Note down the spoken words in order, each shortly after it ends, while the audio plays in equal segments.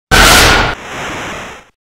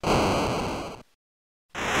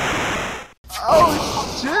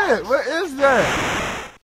Oh shit! What is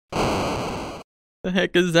that? The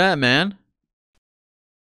heck is that, man?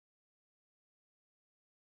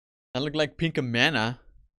 That looked like Pink Mana.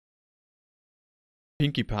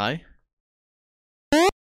 Pinkie Pie.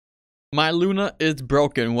 My Luna is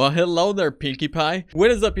broken. Well, hello there, Pinkie Pie. What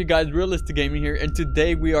is up, you guys? Realistic Gaming here, and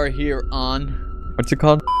today we are here on... what's it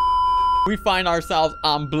called? We find ourselves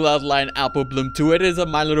on Bloodline Applebloom 2. It is a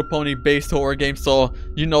My Little Pony based horror game, so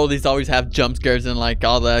you know these always have jump scares and like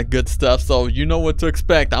all that good stuff, so you know what to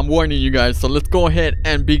expect. I'm warning you guys, so let's go ahead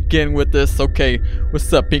and begin with this. Okay,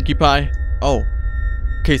 what's up, Pinkie Pie? Oh,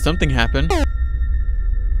 okay, something happened.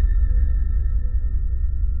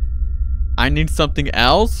 I need something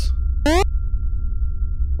else?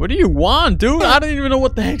 What do you want, dude? I don't even know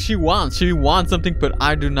what the heck she wants. She wants something, but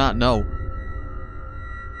I do not know.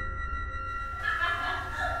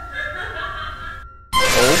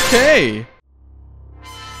 Okay.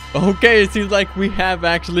 Okay, it seems like we have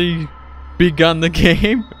actually begun the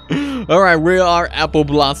game. Alright, we are Apple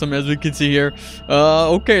Blossom, as we can see here.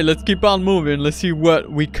 Okay, let's keep on moving. Let's see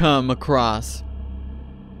what we come across.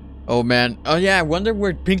 Oh man. Oh yeah, I wonder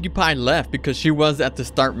where Pinkie Pie left, because she was at the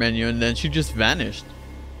start menu and then she just vanished.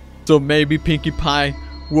 So maybe Pinkie Pie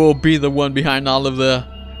will be the one behind all of the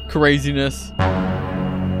craziness.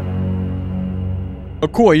 Oh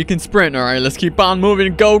cool, you can sprint. Alright, let's keep on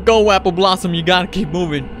moving. Go, go, Apple Blossom. You gotta keep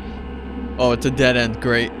moving. Oh, it's a dead end.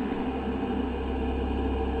 Great.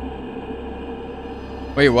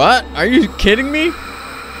 Wait, what? Are you kidding me?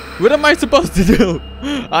 What am I supposed to do?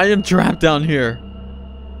 I am trapped down here.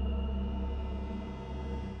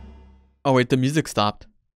 Oh wait, the music stopped.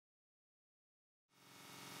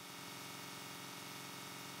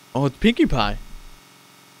 Oh, it's Pinkie Pie.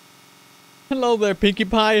 Hello there, Pinkie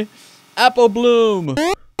Pie. Applebloom.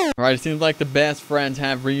 Alright, it seems like the best friends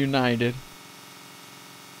have reunited.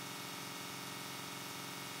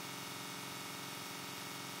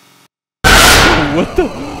 What the?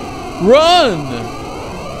 Run!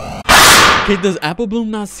 Okay, does Applebloom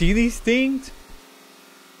not see these things?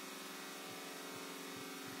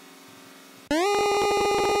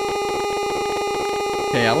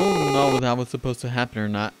 Okay, I don't know if that was supposed to happen or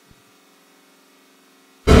not.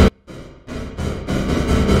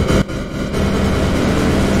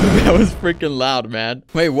 That was freaking loud, man.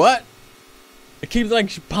 Wait, what? It keeps like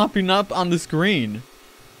popping up on the screen.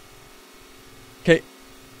 Okay.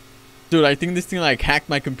 Dude, I think this thing like hacked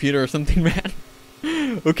my computer or something, man.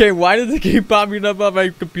 Okay, why does it keep popping up on my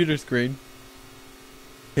computer screen?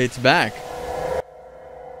 Okay, it's back.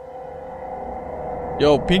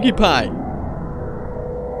 Yo, Pinkie Pie.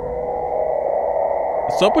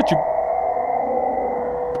 What's up with you?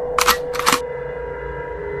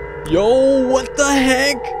 Yo, what the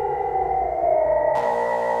heck?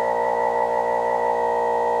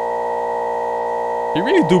 You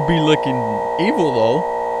really do be looking evil,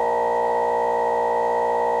 though.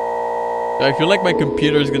 I feel like my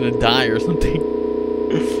computer is gonna die or something.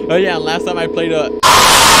 Oh yeah, last time I played a...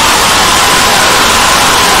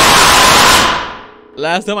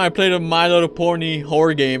 last time I played a My Little Pony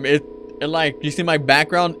horror game, it like, you see my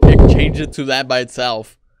background? It changed it to that by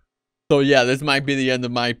itself. So yeah, this might be the end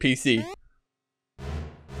of my PC.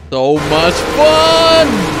 So much fun!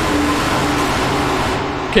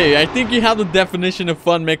 Okay, I think you have the definition of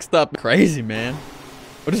fun mixed up. Crazy, man.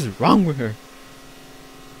 What is wrong with her?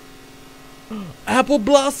 Apple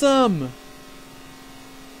Blossom!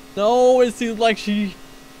 No, it seems like she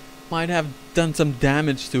might have done some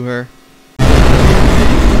damage to her.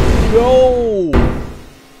 Yo!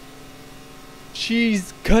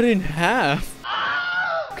 She's cut in half.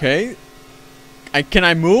 Okay. Can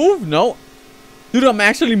I move? No. Dude, I'm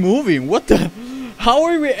actually moving. What the? How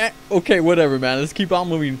are we? Okay, whatever, man. Let's keep on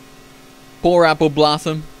moving. Poor Apple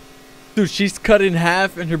Blossom. Dude, she's cut in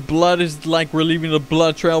half and her blood is like we're leaving a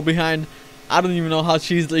blood trail behind. I don't even know how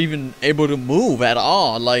she's even able to move at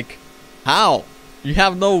all. Like, how? You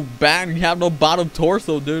have no back, you have no bottom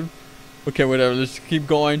torso, dude. Okay, whatever. Let's keep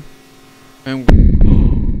going.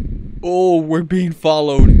 And oh, we're being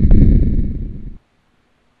followed.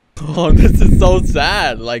 Oh, this is so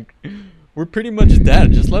sad. Like, we're pretty much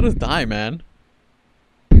dead. Just let us die, man.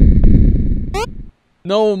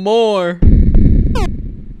 No more.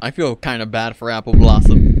 I feel kind of bad for Apple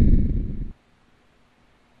Blossom.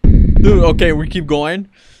 Dude, okay, we keep going.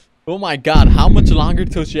 Oh my god, how much longer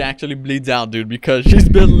till she actually bleeds out, dude? Because she's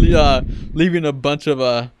been leaving a bunch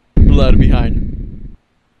of blood behind.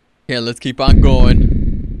 Yeah, let's keep on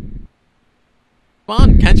going. Come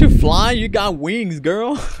on, can't you fly? You got wings,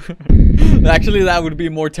 girl. Actually, that would be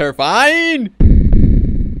more terrifying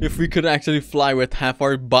if we could actually fly with half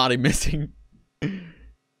our body missing.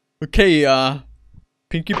 Okay,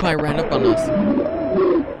 Pinkie Pie ran up on us.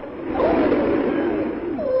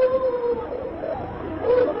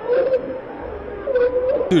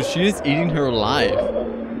 Dude, she is eating her alive.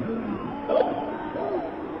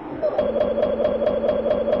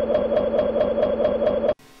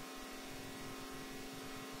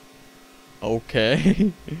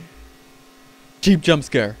 Okay. Cheap jump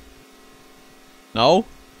scare. No?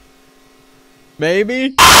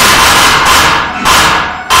 Maybe?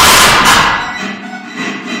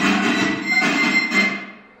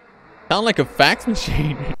 Sound like a fax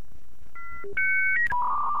machine.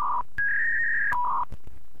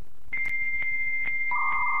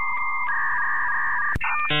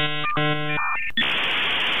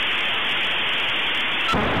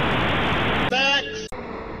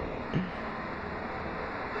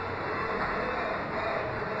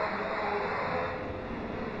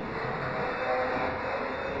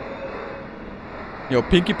 Yo,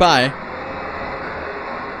 Pinkie Pie.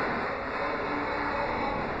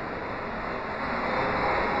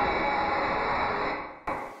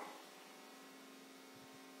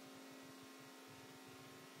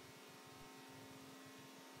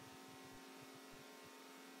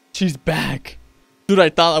 She's back. Dude, I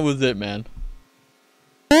thought that was it, man.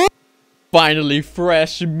 Finally,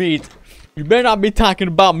 fresh meat. You better not be talking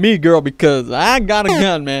about me, girl, because I got a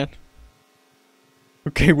gun, man.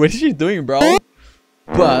 Okay, what is she doing, bro?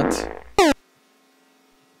 But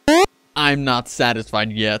I'm not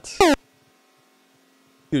satisfied yet.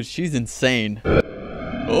 Dude, she's insane.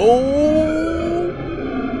 Oh,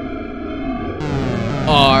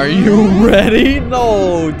 are you ready?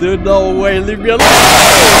 No, dude, no way. Leave me alone.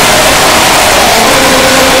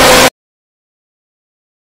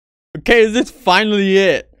 Okay, is this finally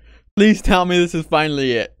it? Please tell me this is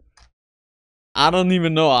finally it. I don't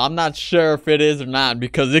even know. I'm not sure if it is or not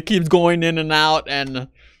because it keeps going in and out and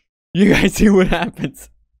you guys see what happens.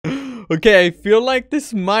 Okay, I feel like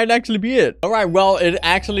this might actually be it. Alright, well, it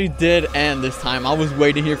actually did end this time. I was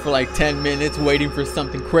waiting here for like 10 minutes waiting for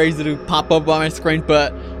something crazy to pop up on my screen,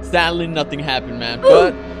 but sadly nothing happened, man.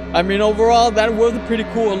 But I mean, overall, that was a pretty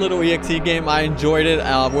cool little EXE game. I enjoyed it.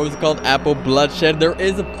 What was it called? Apple Bloodshed. There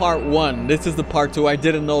is a part 1. This is the part 2. I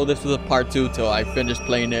didn't know this was a part 2 till I finished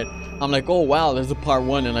playing it. I'm like, oh wow, there's a part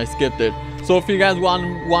 1 and I skipped it. So if you guys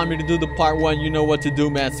want me to do the part 1, you know what to do,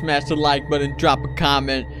 man. Smash the like button, drop a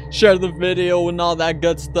comment, share the video and all that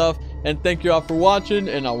good stuff. And thank you all for watching,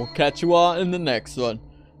 and I will catch you all in the next one.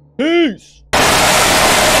 Peace!